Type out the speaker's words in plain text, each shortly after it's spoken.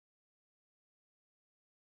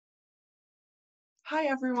Hi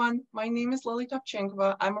everyone, my name is Lily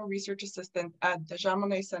Topchenkova. I'm a research assistant at the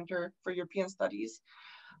Monnet Center for European Studies.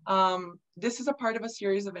 This is a part of a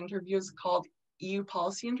series of interviews called EU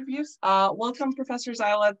Policy Interviews. Welcome, Professor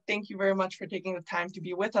Zyla. Thank you very much for taking the time to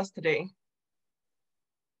be with us today.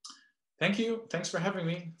 Thank you. Thanks for having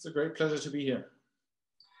me. It's a great pleasure to be here.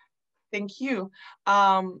 Thank you.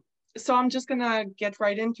 So I'm just gonna get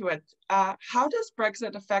right into it. How does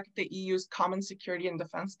Brexit affect the EU's common security and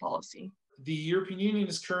defense policy? The European Union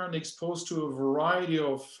is currently exposed to a variety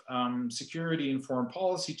of security and foreign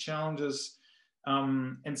policy challenges.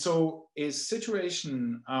 And so a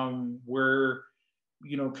situation where,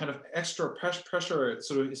 kind of extra pressure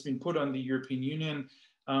sort of is being put on the European Union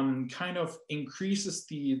kind of increases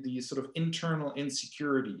the sort of internal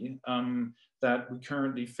insecurity that we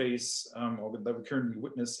currently face or that we currently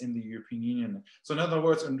witness in the European Union. So in other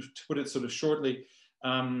words, and to put it sort of shortly,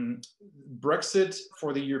 Brexit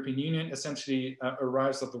for the European Union essentially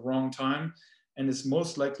arrives at the wrong time and is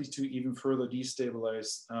most likely to even further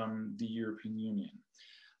destabilize the European Union.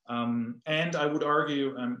 And I would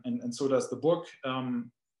argue, and so does the book,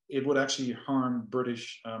 it would actually harm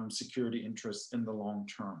British security interests in the long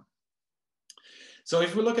term. So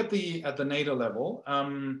if we look at the NATO level,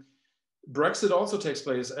 Brexit also takes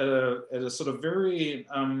place at a sort of very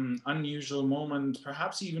unusual moment,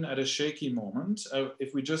 perhaps even at a shaky moment.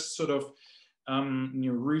 If we just sort of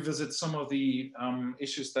revisit some of the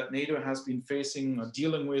issues that NATO has been facing or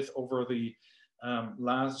dealing with over the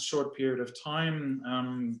last short period of time,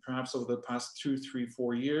 perhaps over the past 2, 3,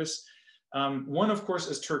 4 years. One, of course,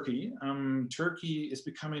 is Turkey. Turkey is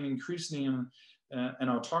becoming increasingly an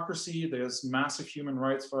autocracy. There's massive human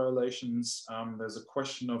rights violations. There's a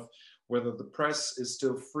question of whether the press is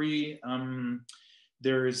still free.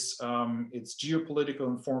 There is its geopolitical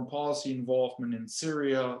and foreign policy involvement in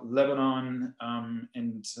Syria, Lebanon,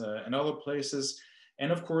 and other places.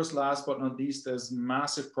 And of course, last but not least, there's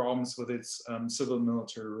massive problems with its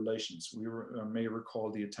civil-military relations. We may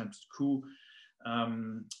recall the attempted coup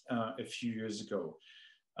a few years ago.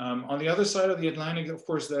 On the other side of the Atlantic, of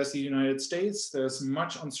course, there's the United States. There's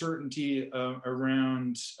much uncertainty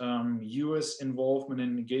around US involvement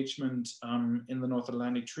and engagement in the North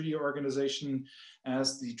Atlantic Treaty Organization,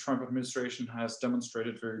 as the Trump administration has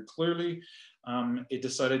demonstrated very clearly. It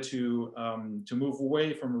decided to move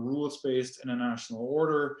away from a rules-based international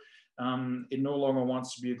order. It no longer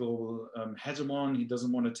wants to be a global hegemon. He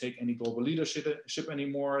doesn't want to take any global leadership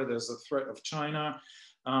anymore. There's a threat of China.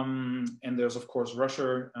 And there's, of course,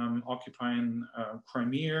 Russia occupying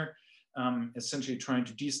Crimea, essentially trying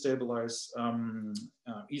to destabilize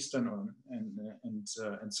Eastern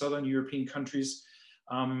and Southern European countries.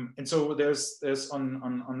 And so there's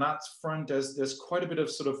on that front, there's quite a bit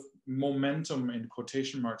of sort of momentum in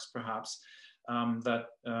quotation marks, perhaps, that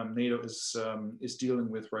NATO is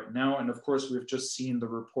dealing with right now. And of course, we've just seen the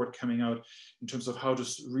report coming out in terms of how to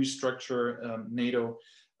restructure NATO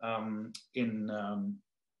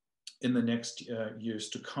in the next years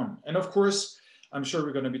to come. And of course, I'm sure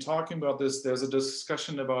we're going to be talking about this. There's a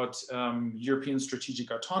discussion about European strategic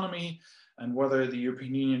autonomy and whether the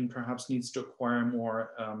European Union perhaps needs to acquire more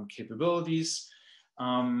capabilities.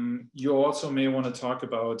 You also may want to talk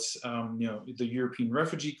about the European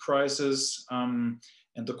refugee crisis and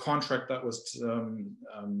the contract that was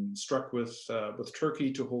struck with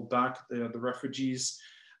Turkey to hold back the refugees.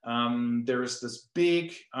 There is this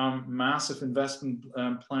big, massive investment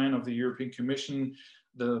plan of the European Commission,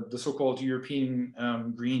 the so-called European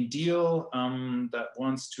Green Deal, that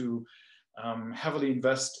wants to heavily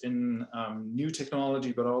invest in new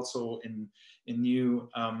technology, but also in new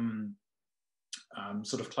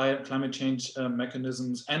sort of climate change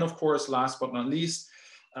mechanisms. And of course, last but not least,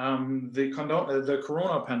 the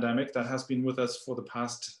corona pandemic that has been with us for the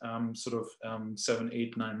past 7,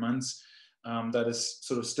 8, 9 months. That is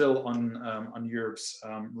sort of still on Europe's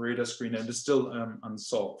radar screen and is still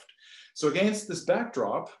unsolved. So against this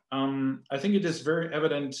backdrop, I think it is very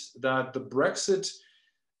evident that the Brexit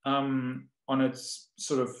on its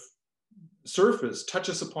sort of surface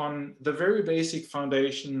touches upon the very basic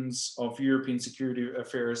foundations of European security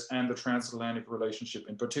affairs and the transatlantic relationship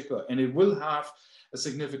in particular. And it will have a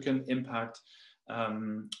significant impact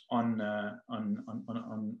on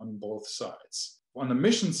both sides. On the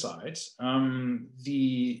mission side,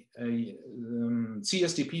 the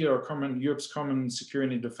CSDP, or Europe's Common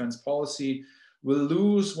Security and Defense Policy, will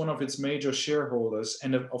lose one of its major shareholders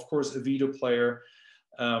and, of course, a veto player,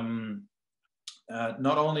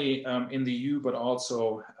 not only in the EU, but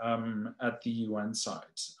also at the UN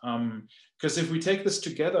side. Because if we take this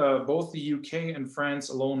together, both the UK and France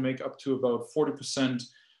alone make up to about 40%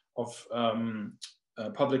 of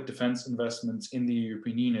public defense investments in the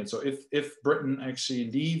European Union. So if Britain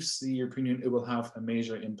actually leaves the European Union, it will have a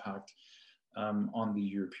major impact on the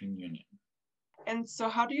European Union. And so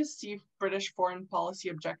how do you see British foreign policy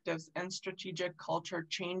objectives and strategic culture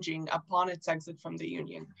changing upon its exit from the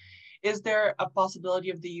Union? Is there a possibility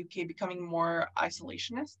of the UK becoming more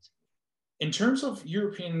isolationist? In terms of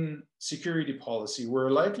European security policy, we're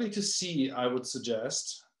likely to see, I would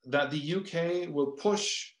suggest, that the UK will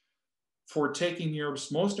push for taking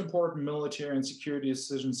Europe's most important military and security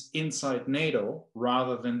decisions inside NATO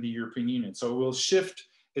rather than the European Union. So it will shift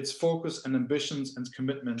its focus and ambitions and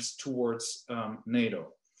commitments towards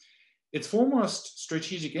NATO. Its foremost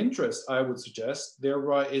strategic interest, I would suggest,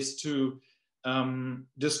 thereby is to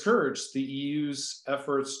discourage the EU's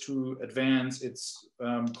efforts to advance its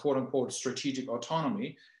quote unquote strategic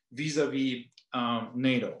autonomy vis-a-vis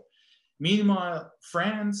NATO. Meanwhile,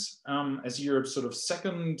 France, as Europe's sort of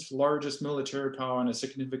second largest military power and a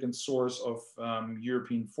significant source of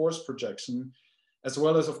European force projection, as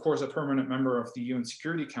well as, of course, a permanent member of the UN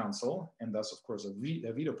Security Council, and thus, of course, a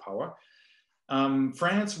veto power,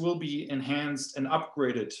 France will be enhanced and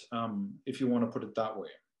upgraded, if you want to put it that way.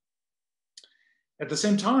 At the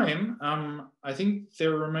same time, I think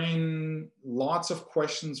there remain lots of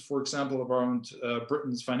questions, for example, around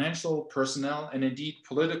Britain's financial, personnel, and indeed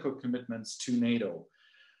political commitments to NATO.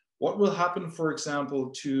 What will happen, for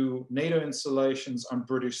example, to NATO installations on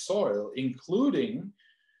British soil, including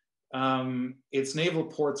its naval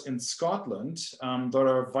ports in Scotland that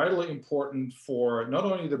are vitally important for not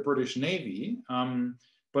only the British Navy,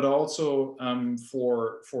 but also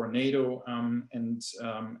for NATO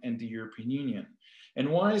and the European Union. And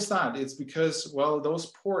why is that? It's because, well,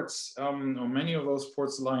 those ports, or many of those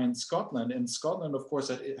ports lie in Scotland, and Scotland, of course,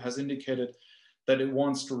 it has indicated that it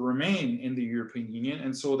wants to remain in the European Union.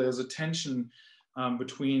 And so there's a tension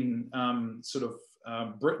between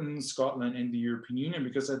Britain, Scotland, and the European Union,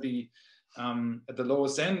 because at the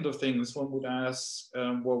lowest end of things, one would ask,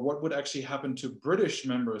 well, what would actually happen to British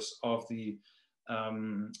members of the,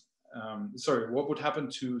 what would happen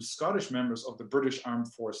to Scottish members of the British Armed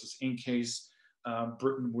Forces in case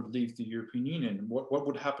Britain would leave the European Union? What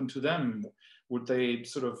would happen to them? Would they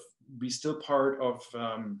sort of be still part of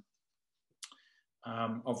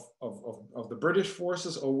the British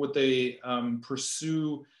forces, or would they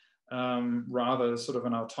pursue rather sort of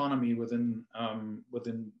an autonomy within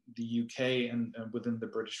the UK and within the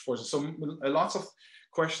British forces? So lots of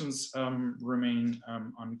questions remain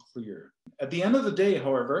unclear. At the end of the day,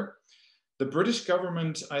 however, the British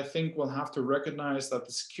government, I think, will have to recognize that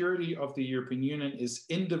the security of the European Union is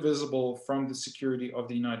indivisible from the security of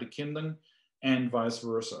the United Kingdom and vice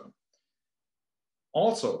versa.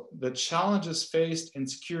 Also, the challenges faced in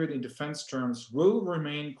security and defense terms will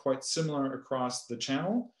remain quite similar across the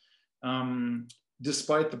Channel,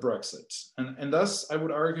 despite the Brexit. And thus, I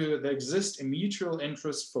would argue that there exists a mutual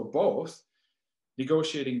interest for both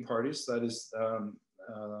negotiating parties, that is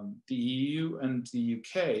the EU and the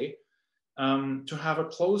UK, to have a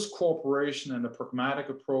close cooperation and a pragmatic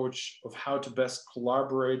approach of how to best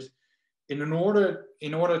collaborate in order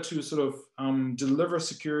to sort of deliver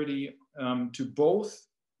security to both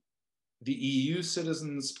the EU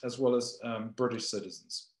citizens as well as British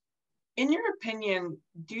citizens. In your opinion,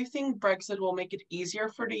 do you think Brexit will make it easier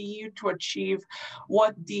for the EU to achieve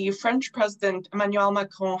what the French President Emmanuel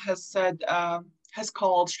Macron has said, has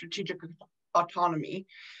called strategic autonomy?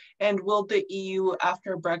 And will the EU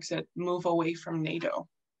after Brexit move away from NATO?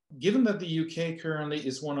 Given that the UK currently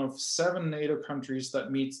is one of 7 NATO countries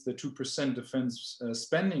that meets the 2% defense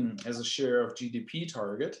spending as a share of GDP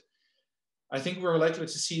target, I think we're likely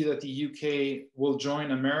to see that the UK will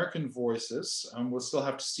join American voices. We'll still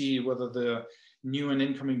have to see whether the new and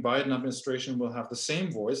incoming Biden administration will have the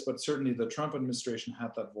same voice, but certainly the Trump administration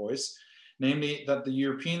had that voice, namely that the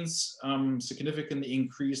Europeans significantly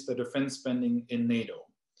increase their defense spending in NATO.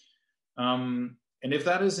 And if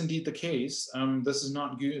that is indeed the case, this is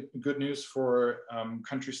not good news for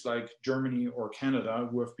countries like Germany or Canada,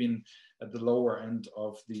 who have been at the lower end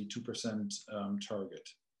of the 2% target.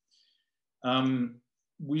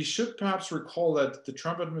 We should perhaps recall that the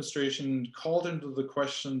Trump administration called into the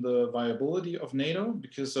question the viability of NATO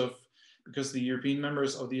because the European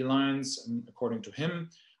members of the alliance, according to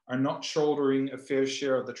him, are not shouldering a fair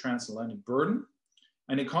share of the transatlantic burden.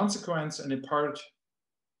 And in consequence, and in part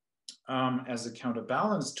as a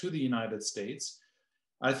counterbalance to the United States,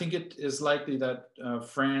 I think it is likely that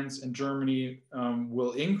France and Germany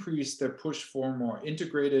will increase their push for more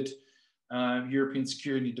integrated European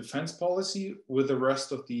security and defense policy with the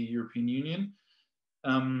rest of the European Union.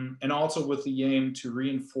 and also with the aim to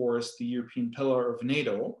reinforce the European pillar of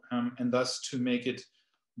NATO, and thus to make it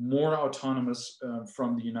more autonomous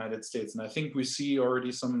from the United States. And I think we see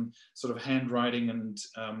already some sort of handwriting and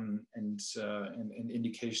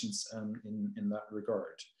indications in that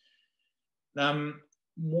regard.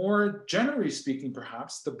 More generally speaking,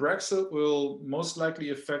 perhaps, the Brexit will most likely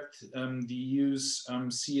affect the EU's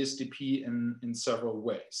CSDP in several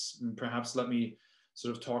ways. And perhaps let me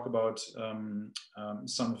sort of talk about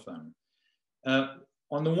some of them.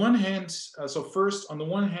 On the one hand, on the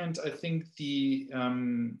one hand, I think the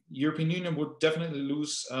European Union would definitely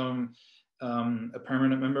lose a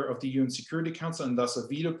permanent member of the UN Security Council and thus a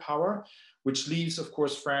veto power, which leaves, of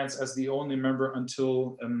course, France as the only member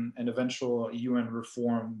until an eventual UN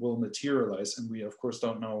reform will materialize. And we, of course,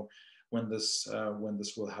 don't know when this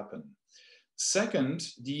will happen. Second,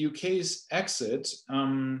 the UK's exit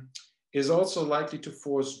is also likely to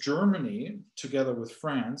force Germany, together with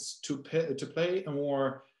France, to play a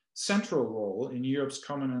more central role in Europe's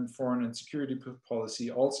common and foreign and security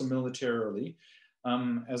policy, also militarily,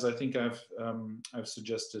 as I think I've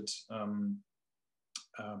suggested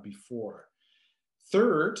before.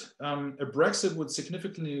 Third, a Brexit would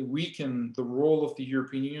significantly weaken the role of the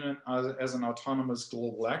European Union as an autonomous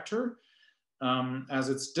global actor, as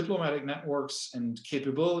its diplomatic networks and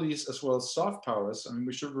capabilities, as well as soft powers. I mean,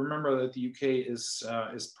 we should remember that the UK is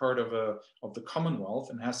part of the Commonwealth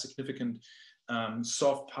and has significant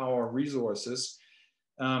soft power resources.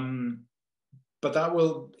 But it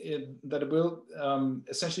will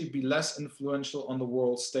essentially be less influential on the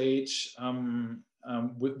world stage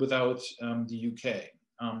without the UK.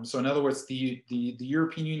 So in other words, the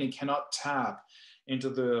European Union cannot tap into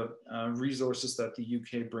the resources that the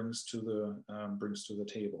UK brings to the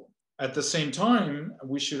table. At the same time,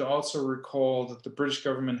 we should also recall that the British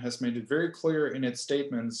government has made it very clear in its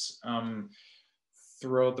statements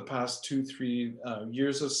throughout the past 2-3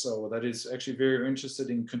 years or so that it's actually very interested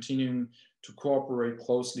in continuing to cooperate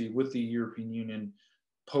closely with the European Union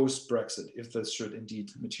post-Brexit, if this should indeed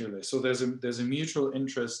materialize. So there's a mutual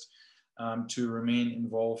interest to remain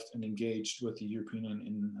involved and engaged with the European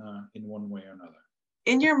Union in one way or another.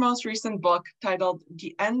 In your most recent book titled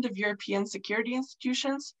The End of European Security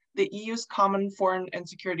Institutions, the EU's Common Foreign and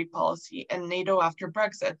Security Policy and NATO after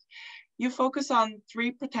Brexit, you focus on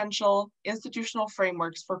 3 potential institutional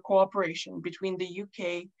frameworks for cooperation between the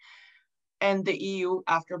UK and the EU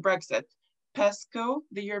after Brexit: PESCO,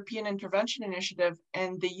 the European Intervention Initiative,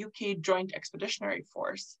 and the UK Joint Expeditionary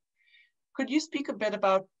Force. Could you speak a bit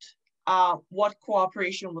about what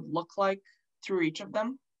cooperation would look like through each of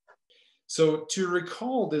them? So to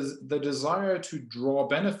recall, the desire to draw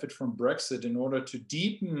benefit from Brexit in order to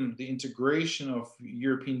deepen the integration of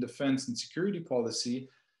European defense and security policy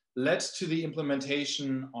led to the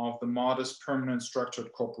implementation of the modest permanent structured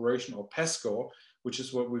cooperation, or PESCO, which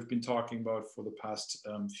is what we've been talking about for the past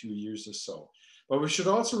few years or so. But we should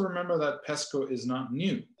also remember that PESCO is not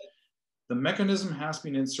new. The mechanism has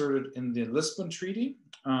been inserted in the Lisbon Treaty,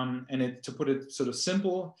 and to put it sort of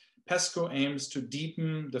simple, PESCO aims to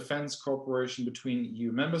deepen defense cooperation between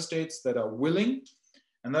EU member states that are willing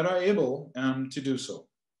and that are able to do so.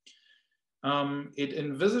 It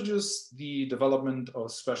envisages the development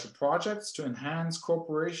of special projects to enhance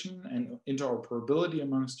cooperation and interoperability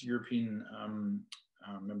amongst European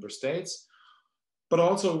member states, but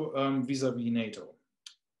also vis-a-vis NATO.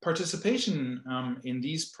 Participation in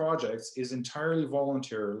these projects is entirely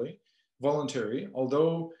voluntary,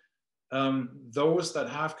 although those that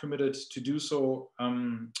have committed to do so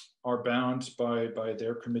are bound by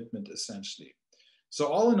their commitment, essentially. So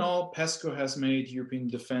all in all, PESCO has made European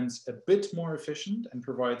defense a bit more efficient and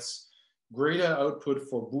provides greater output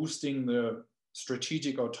for boosting the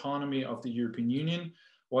strategic autonomy of the European Union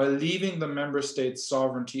while leaving the member states'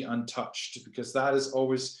 sovereignty untouched, because that is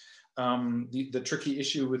always the tricky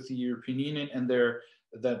issue with the European Union, and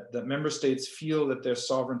that member states feel that their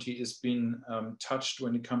sovereignty is being touched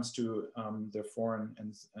when it comes to their foreign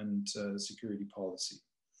and security policy.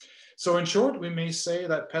 So in short, we may say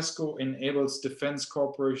that PESCO enables defense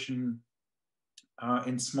cooperation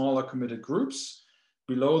in smaller committed groups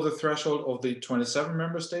below the threshold of the 27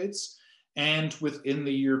 member states and within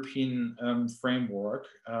the European framework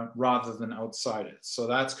rather than outside it. So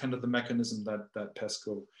that's kind of the mechanism that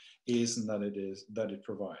PESCO is and that it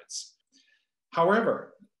provides.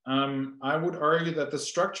 However, I would argue that the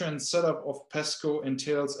structure and setup of PESCO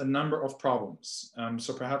entails a number of problems.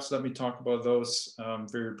 So perhaps let me talk about those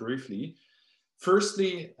very briefly.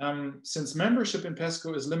 Firstly, since membership in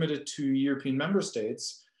PESCO is limited to European member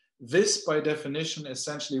states, this by definition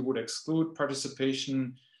essentially would exclude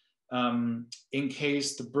participation in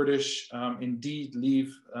case the British indeed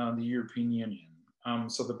leave the European Union.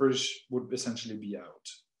 So the British would essentially be out.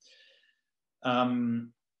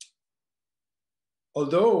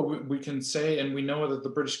 Although we can say, and we know that the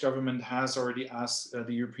British government has already asked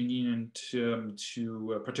the European Union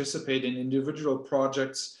to participate in individual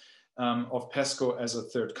projects of PESCO as a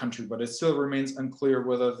third country, but it still remains unclear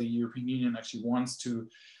whether the European Union actually wants to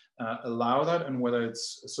allow that and whether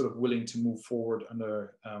it's sort of willing to move forward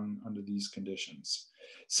under these conditions.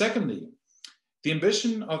 Secondly, the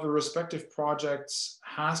ambition of the respective projects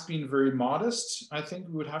has been very modest, I think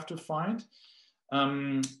we would have to find.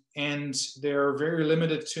 And they're very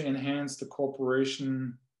limited to enhance the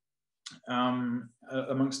cooperation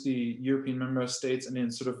amongst the European member states and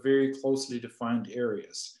in sort of very closely defined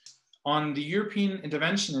areas. On the European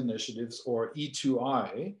Intervention Initiatives, or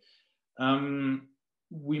E2I,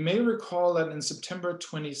 we may recall that in September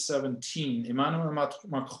 2017, Emmanuel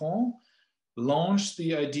Macron launched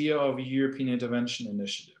the idea of a European Intervention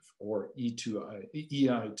Initiative, or E2I.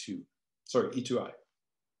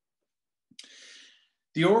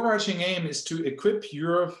 The overarching aim is to equip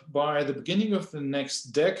Europe by the beginning of the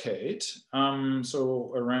next decade,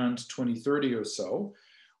 so around 2030 or so,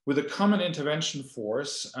 with a common intervention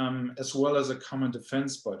force, as well as a common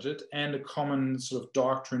defense budget and a common sort of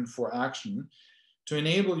doctrine for action to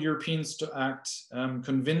enable Europeans to act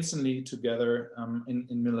convincingly together in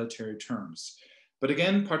military terms. But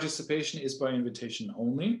again, participation is by invitation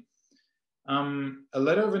only. A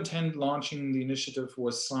letter of intent launching the initiative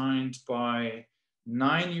was signed by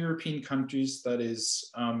 9 European countries, that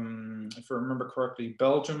is, if I remember correctly,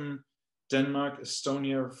 Belgium, Denmark,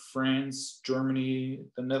 Estonia, France, Germany,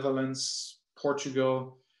 the Netherlands,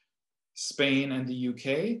 Portugal, Spain, and the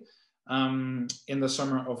UK in the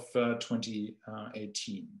summer of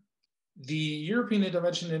 2018. The European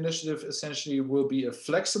Intervention Initiative essentially will be a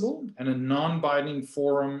flexible and a non-binding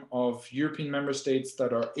forum of European member states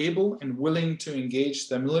that are able and willing to engage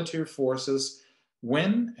their military forces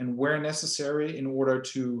when and where necessary in order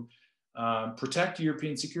to protect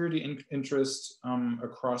European security interests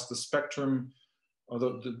across the spectrum,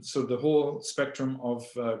 so the whole spectrum of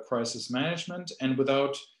crisis management, and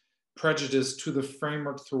without prejudice to the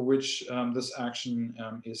framework through which this action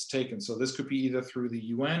is taken. So this could be either through the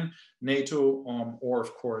UN, NATO, or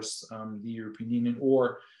of course the European Union,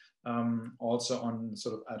 or also on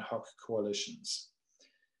sort of ad hoc coalitions.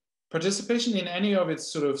 Participation in any of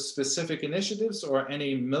its sort of specific initiatives or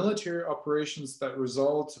any military operations that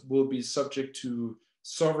result will be subject to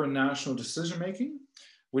sovereign national decision-making,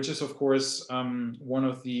 which is of course one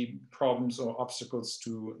of the problems or obstacles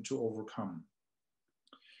to overcome.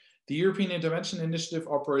 The European Intervention Initiative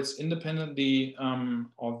operates independently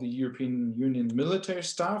of the European Union military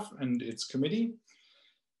staff and its committee,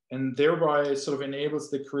 and thereby sort of enables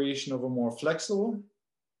the creation of a more flexible,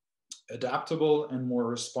 adaptable, and more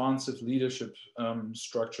responsive leadership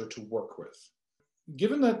structure to work with.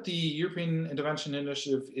 Given that the European Intervention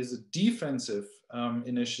Initiative is a defensive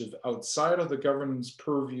initiative outside of the governance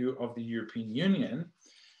purview of the European Union,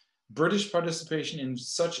 British participation in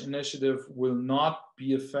such initiative will not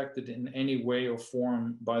be affected in any way or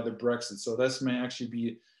form by the Brexit. So this may actually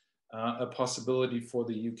be a possibility for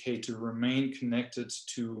the UK to remain connected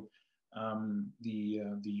to the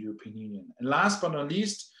European Union. And last but not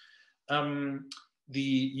least,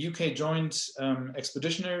 the UK Joint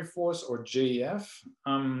Expeditionary Force, or JEF,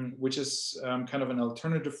 which is kind of an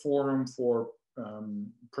alternative forum for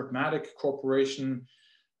pragmatic cooperation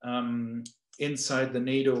inside the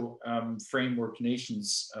NATO framework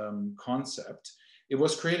nations concept. It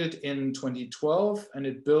was created in 2012, and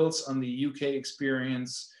it builds on the UK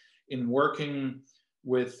experience in working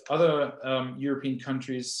with other European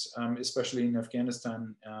countries, especially in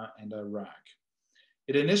Afghanistan and Iraq.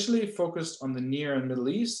 It initially focused on the Near and Middle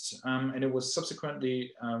East, and it was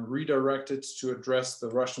subsequently redirected to address the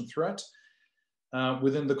Russian threat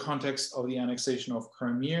within the context of the annexation of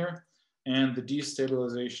Crimea and the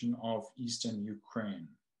destabilization of eastern Ukraine.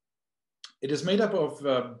 It is made up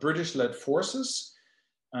of British-led forces,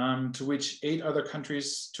 to which 8 other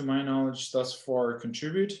countries, to my knowledge, thus far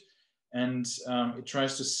contribute, and it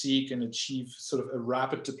tries to seek and achieve sort of a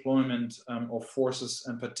rapid deployment of forces,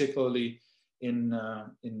 and particularly in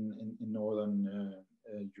Northern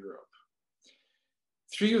Europe.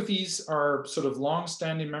 3 of these are sort of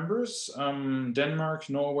long-standing members, Denmark,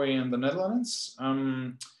 Norway, and the Netherlands.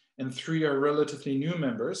 And 3 are relatively new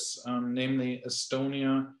members, namely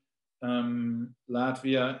Estonia,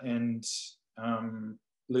 Latvia, and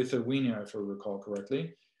Lithuania, if I recall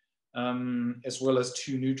correctly, as well as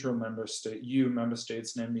 2 neutral EU member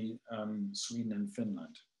states, namely Sweden and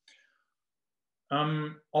Finland.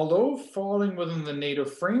 Although falling within the NATO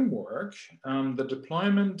framework, the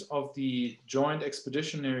deployment of the Joint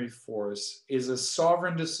Expeditionary Force is a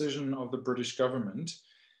sovereign decision of the British government.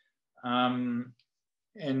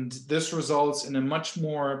 And this results in a much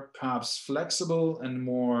more perhaps flexible and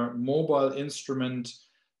more mobile instrument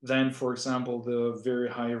than, for example, the Very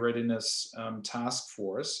High Readiness Task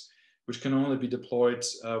Force, which can only be deployed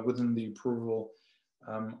within the approval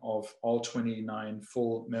of all 29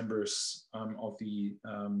 full members of the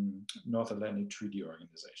North Atlantic Treaty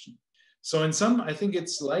Organization. So in sum, I think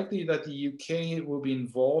it's likely that the UK will be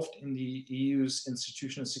involved in the EU's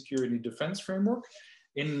institutional security defense framework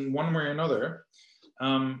in one way or another.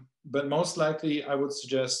 But most likely, I would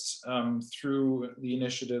suggest through the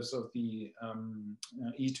initiatives of the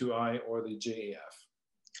E2I or the JAF.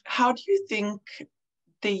 How do you think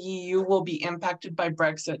the EU will be impacted by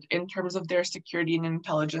Brexit in terms of their security and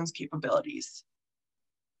intelligence capabilities?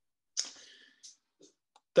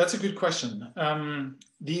 That's a good question.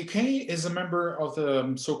 The UK is a member of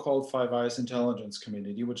the so-called Five Eyes Intelligence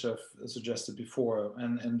Community, which I've suggested before.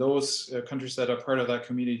 And those countries that are part of that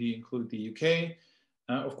community include the UK,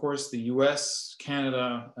 of course, the US,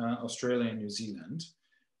 Canada, Australia, and New Zealand.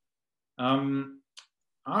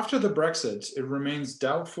 After the Brexit, it remains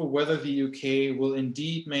doubtful whether the UK will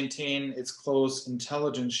indeed maintain its close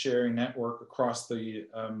intelligence sharing network across the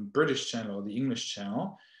British Channel, the English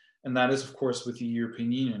Channel, and that is, of course, with the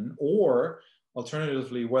European Union, or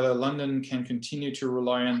alternatively, whether London can continue to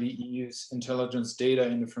rely on the EU's intelligence data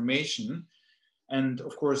and information, and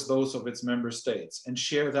of course, those of its member states, and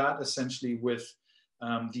share that essentially with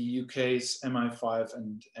the UK's MI5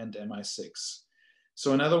 and MI6.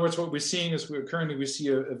 So in other words, what we're seeing is we see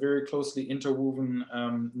a very closely interwoven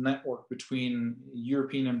network between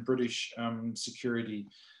European and British security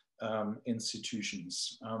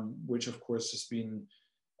institutions, which of course has been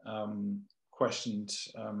questioned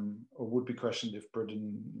or would be questioned if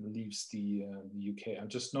Britain leaves the UK. I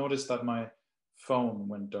just noticed that my phone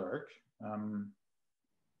went dark.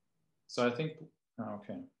 So I think,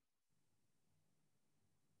 okay.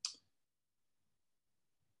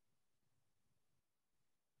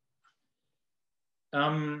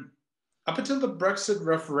 Up until the Brexit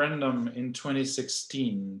referendum in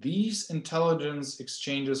 2016, these intelligence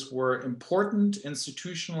exchanges were important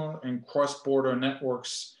institutional and cross-border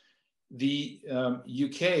networks the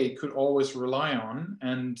UK could always rely on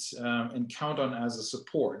and count on as a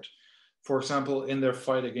support. For example, in their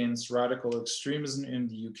fight against radical extremism in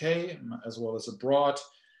the UK, as well as abroad,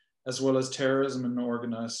 as well as terrorism and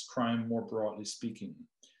organized crime more broadly speaking.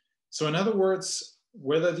 So in other words,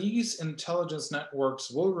 whether these intelligence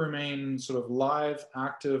networks will remain sort of live,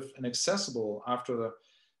 active, and accessible after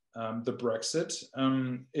the Brexit,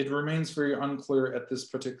 it remains very unclear at this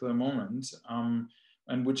particular moment,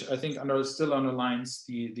 and which I think still underlines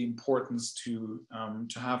the importance to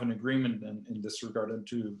have an agreement in this regard and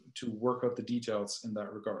to work out the details in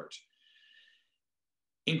that regard.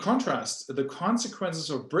 In contrast, the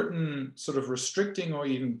consequences of Britain sort of restricting or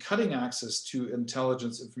even cutting access to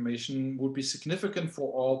intelligence information would be significant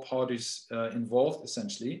for all parties involved,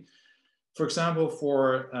 essentially. For example,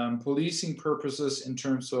 for policing purposes in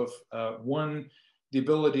terms of one, the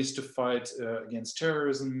abilities to fight against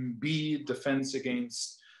terrorism, B, defense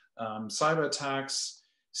against cyber attacks,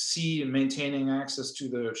 C, maintaining access to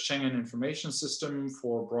the Schengen information system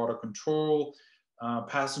for broader control,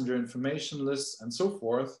 passenger information lists, and so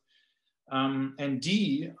forth. And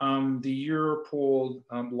D, the Europol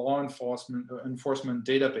law enforcement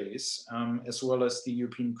database, as well as the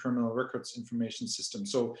European Criminal Records Information System.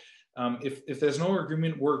 So if there's no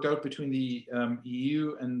agreement worked out between the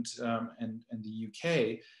EU and the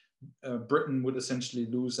UK, Britain would essentially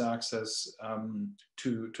lose access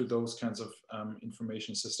to those kinds of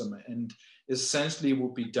information system and essentially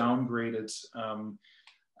would be downgraded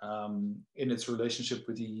in its relationship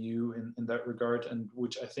with the EU in that regard, and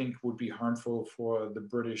which I think would be harmful for the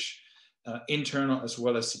British internal as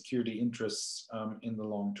well as security interests in the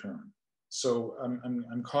long term. So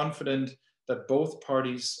I'm confident that both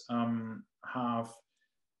parties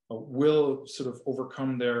will sort of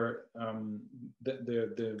overcome their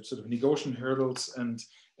sort of negotiation hurdles and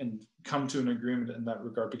come to an agreement in that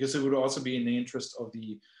regard, because it would also be in the interest of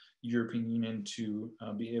the European Union to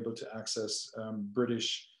be able to access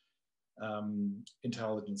British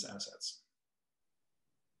intelligence assets.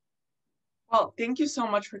 Well, thank you so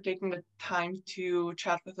much for taking the time to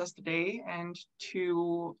chat with us today and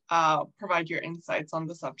to provide your insights on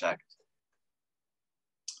the subject.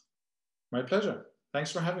 My pleasure.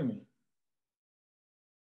 Thanks for having me.